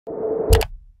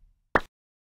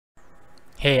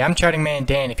Hey, I'm Charting Man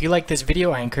Dan. If you like this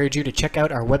video, I encourage you to check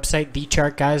out our website,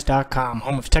 TheChartGuys.com,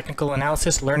 home of technical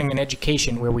analysis, learning, and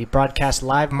education, where we broadcast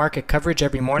live market coverage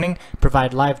every morning,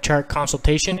 provide live chart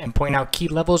consultation, and point out key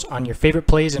levels on your favorite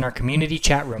plays in our community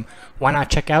chat room. Why not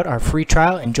check out our free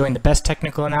trial and join the best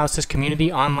technical analysis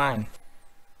community online?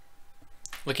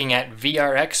 Looking at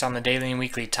VRX on the daily and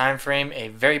weekly time frame, a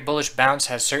very bullish bounce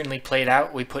has certainly played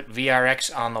out. We put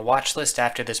VRX on the watch list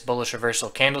after this bullish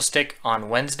reversal candlestick on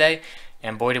Wednesday.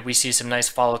 And boy, did we see some nice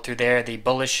follow through there. The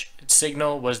bullish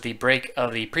signal was the break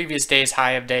of the previous day's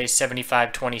high of day,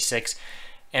 75.26.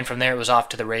 And from there, it was off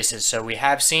to the races. So we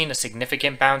have seen a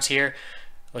significant bounce here.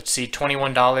 Let's see,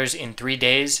 $21 in 3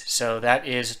 days. So that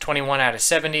is 21 out of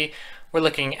 70. We're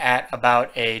looking at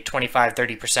about a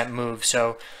 25-30% move.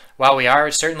 So while we are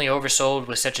certainly oversold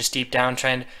with such a steep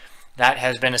downtrend, that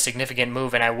has been a significant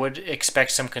move. And I would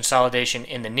expect some consolidation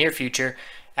in the near future,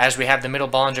 as we have the middle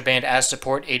Bollinger Band as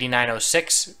support,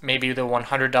 89.06. Maybe the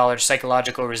 $100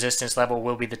 psychological resistance level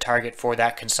will be the target for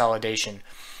that consolidation.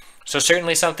 So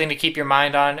certainly something to keep your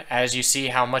mind on as you see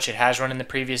how much it has run in the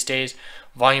previous days.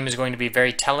 Volume is going to be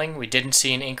very telling. We didn't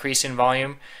see an increase in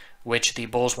volume, which the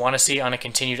bulls want to see on a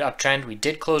continued uptrend. We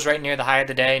did close right near the high of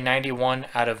the day, 91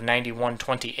 out of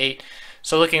 91.28.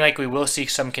 So looking like we will see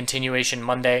some continuation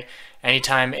Monday.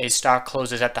 Anytime a stock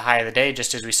closes at the high of the day,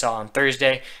 just as we saw on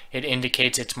Thursday, it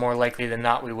indicates it's more likely than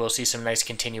not we will see some nice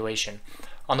continuation.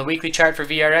 On the weekly chart for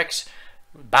VRX,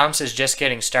 bounce is just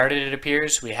getting started, it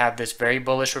appears. We have this very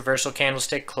bullish reversal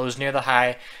candlestick closed near the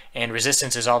high, and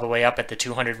resistance is all the way up at the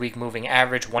 200-week moving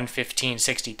average,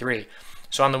 115.63.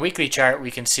 So on the weekly chart,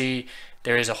 we can see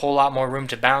there is a whole lot more room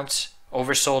to bounce.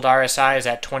 Oversold RSI is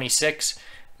at 26.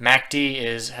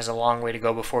 MACD has a long way to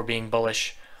go before being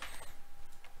bullish.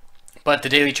 But the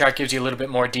daily chart gives you a little bit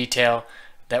more detail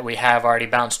that we have already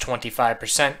bounced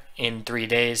 25% in 3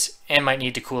 days and might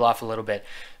need to cool off a little bit.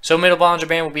 So middle Bollinger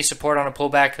Band will be support on a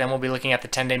pullback. Then we'll be looking at the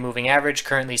 10-day moving average,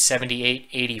 currently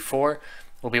 78.84.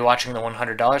 We'll be watching the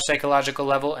 $100 psychological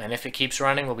level, and if it keeps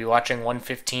running, we'll be watching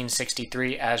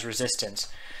 115.63 as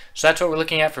resistance. So that's what we're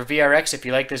looking at for VRX. If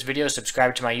you like this video,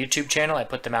 subscribe to my YouTube channel. I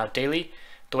put them out daily.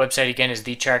 The website again is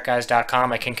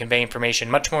TheChartGuys.com. I can convey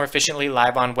information much more efficiently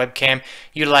live on webcam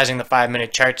utilizing the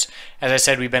 5-minute charts. As I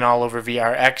said, we've been all over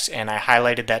VRX, and I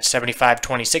highlighted that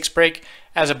 75.26 break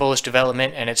as a bullish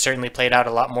development, and it certainly played out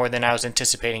a lot more than I was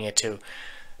anticipating it to.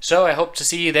 So I hope to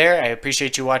see you there. I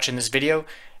appreciate you watching this video,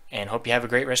 and hope you have a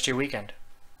great rest of your weekend.